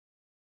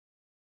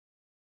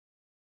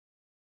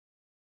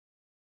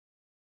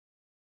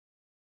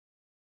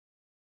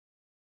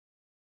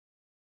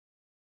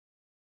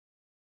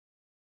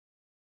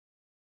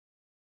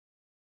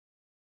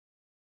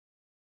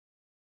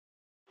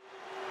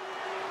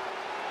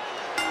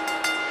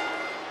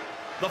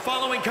The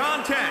following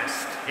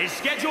contest is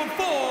scheduled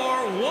for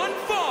one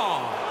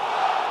fall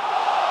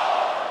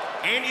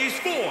and is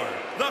for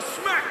the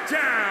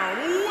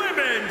SmackDown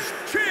Women's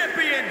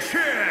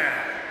Championship.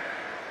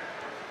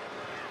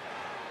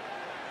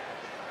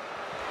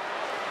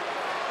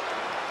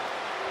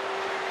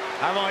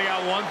 I've only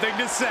got one thing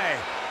to say.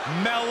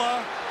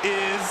 Mella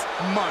is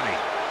money.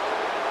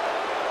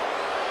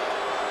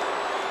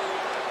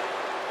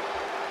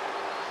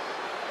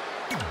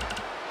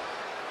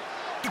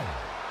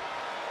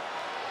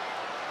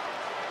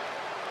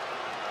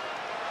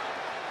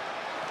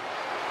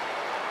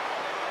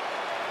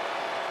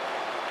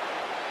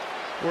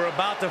 We're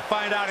about to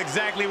find out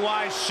exactly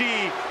why she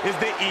is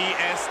the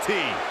EST.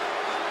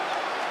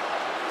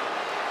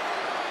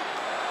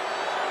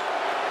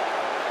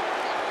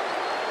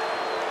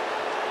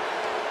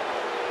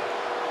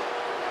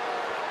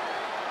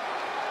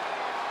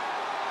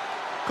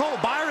 Cole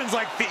Byron's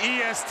like the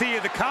EST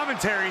of the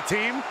commentary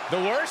team. The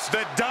worst?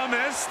 The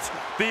dumbest,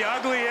 the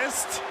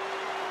ugliest.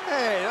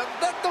 Hey,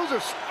 those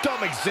are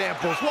dumb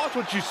examples. Watch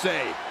what you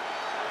say.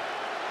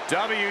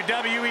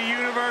 WWE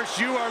Universe,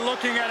 you are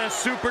looking at a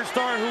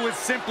superstar who is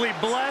simply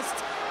blessed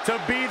to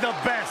be the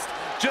best.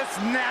 Just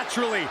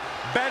naturally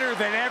better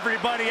than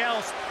everybody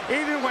else,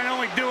 even when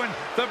only doing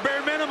the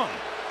bare minimum.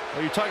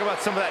 Well, you talk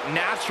about some of that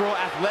natural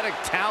athletic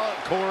talent,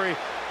 Corey.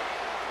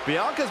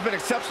 Bianca's been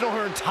exceptional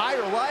her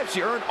entire life.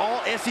 She earned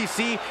all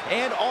SEC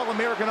and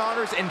All-American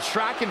honors in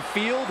track and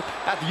field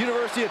at the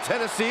University of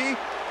Tennessee.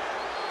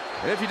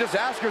 And if you just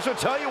ask her, she'll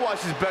tell you why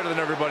she's better than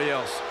everybody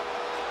else.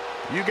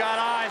 You got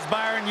eyes,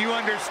 Byron, you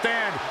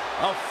understand.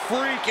 A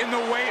freak in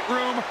the weight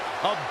room,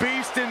 a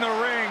beast in the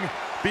ring.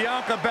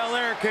 Bianca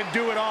BeLair can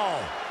do it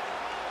all.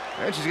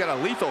 And she's got a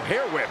lethal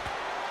hair whip.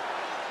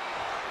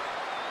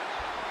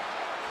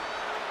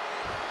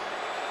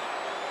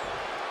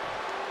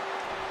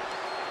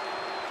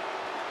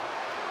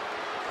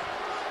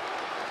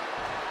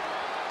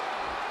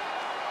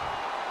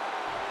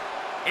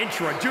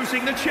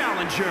 Introducing the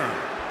challenger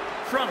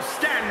from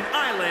Staten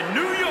Island,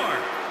 New York,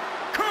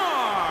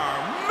 Carmella.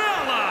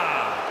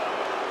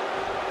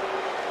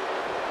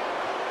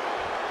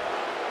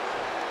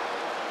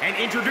 And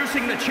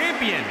introducing the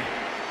champion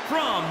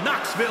from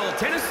Knoxville,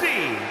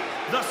 Tennessee,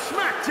 the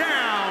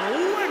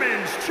SmackDown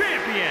Women's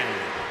Champion,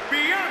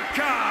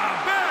 Bianca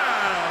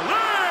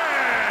BeLair.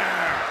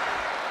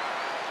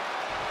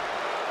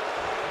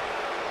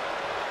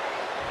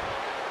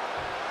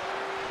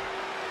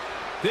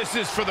 This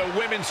is for the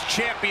Women's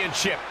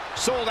Championship.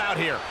 Sold out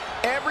here.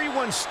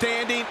 Everyone's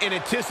standing in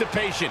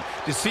anticipation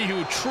to see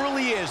who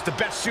truly is the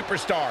best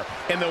superstar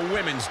in the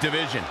women's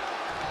division.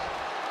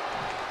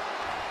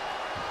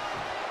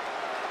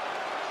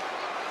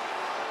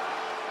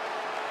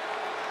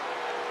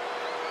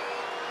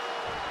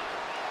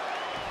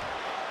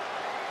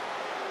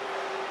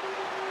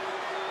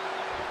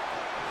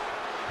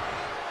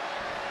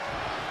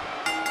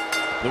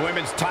 The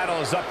women's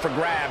title is up for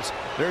grabs.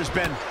 There's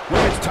been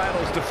women's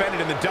titles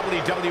defended in the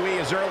WWE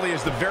as early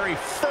as the very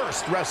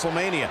first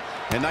WrestleMania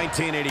in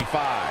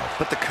 1985.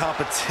 But the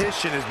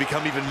competition has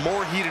become even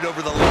more heated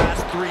over the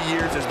last 3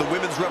 years as the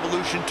women's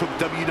revolution took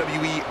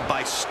WWE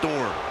by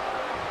storm.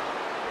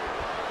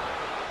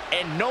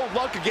 And no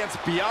luck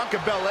against Bianca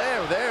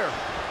BeLair there.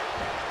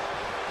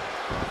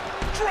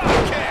 Drop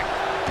kick!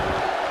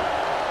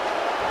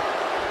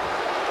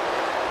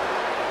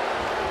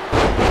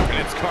 And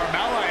it's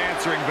Carmella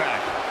answering back.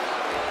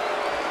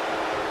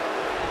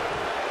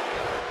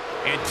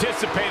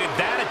 Anticipated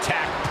that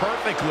attack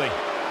perfectly.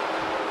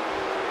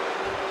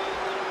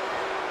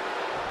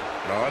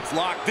 Oh, it's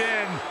locked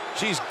in.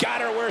 She's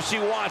got her where she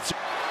wants her.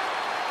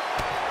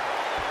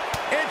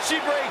 And she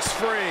breaks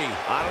free.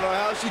 I don't know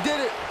how she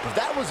did it, but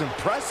that was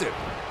impressive.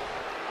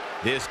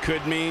 This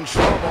could mean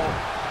trouble.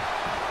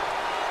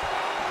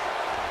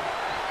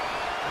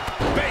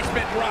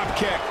 Basement drop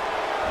kick.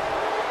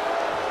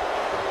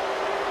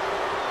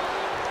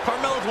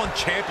 Carmella's won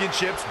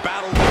championships,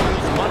 battle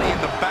royals, money in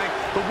the bank.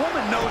 The woman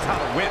knows how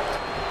to win.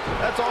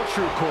 That's all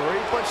true, Corey,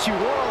 but she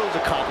won all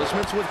those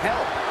accomplishments with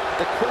help.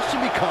 The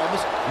question becomes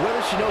whether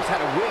she knows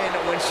how to win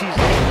when she's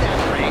in that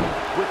ring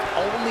with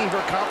only her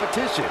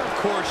competition.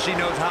 Of course she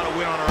knows how to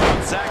win on her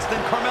own.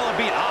 Saxton, Carmella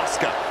beat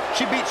Asuka.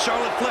 She beat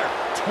Charlotte Flair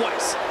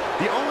twice.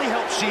 The only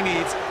help she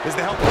needs is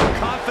the help of her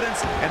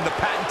confidence and the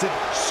patented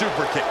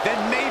super kick. Then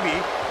maybe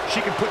she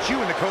can put you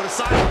in the code of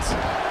silence.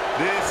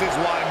 This is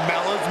why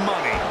Mella's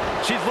money.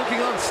 She's looking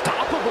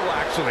unstoppable,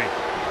 actually.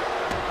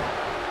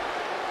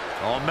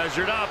 All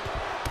measured up.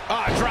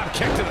 Ah, drop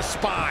kick to the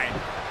spine.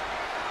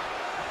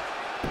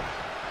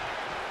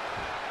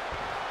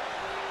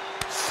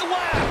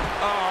 Slap!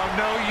 Oh,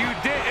 no, you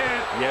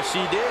didn't. Yes,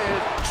 she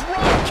did.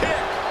 Drop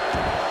kick!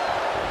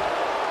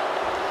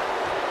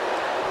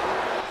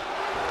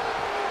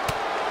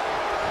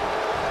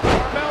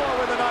 Carmella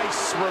with a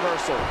nice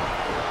reversal.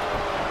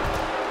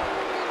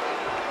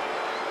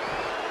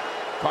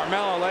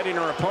 Carmella letting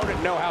her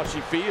opponent know how she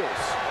feels.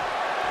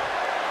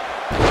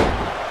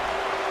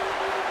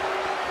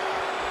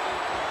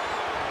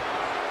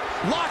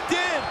 Locked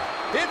in.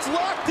 It's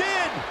locked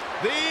in.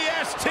 The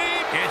S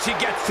team. And she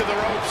gets to the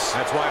ropes.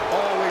 That's why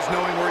always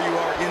knowing where you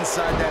are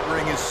inside that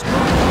ring is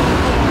strong.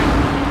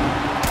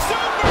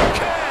 Super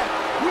kick.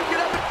 We get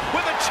up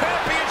with a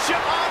championship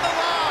on the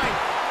line.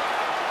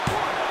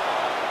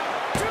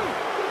 1, 2,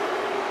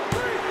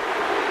 3.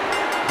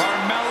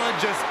 Carmella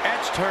just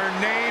etched her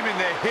name in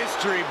the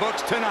history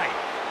books tonight.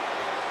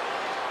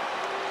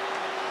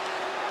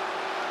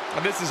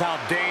 And this is how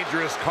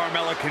dangerous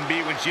Carmella can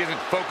be when she isn't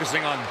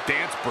focusing on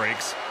dance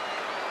breaks.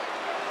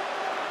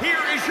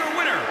 Here is your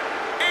winner,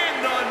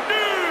 and the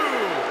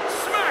new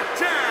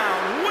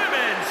SmackDown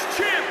Women's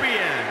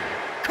Champion,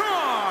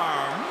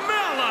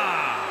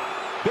 Carmella.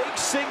 Big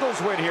singles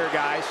win here,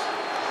 guys.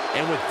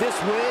 And with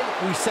this win,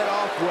 we set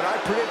off what I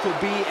predict will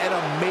be an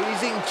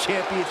amazing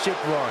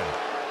championship run.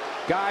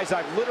 Guys,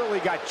 I've literally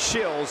got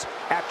chills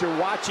after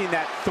watching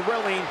that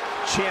thrilling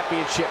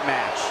championship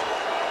match.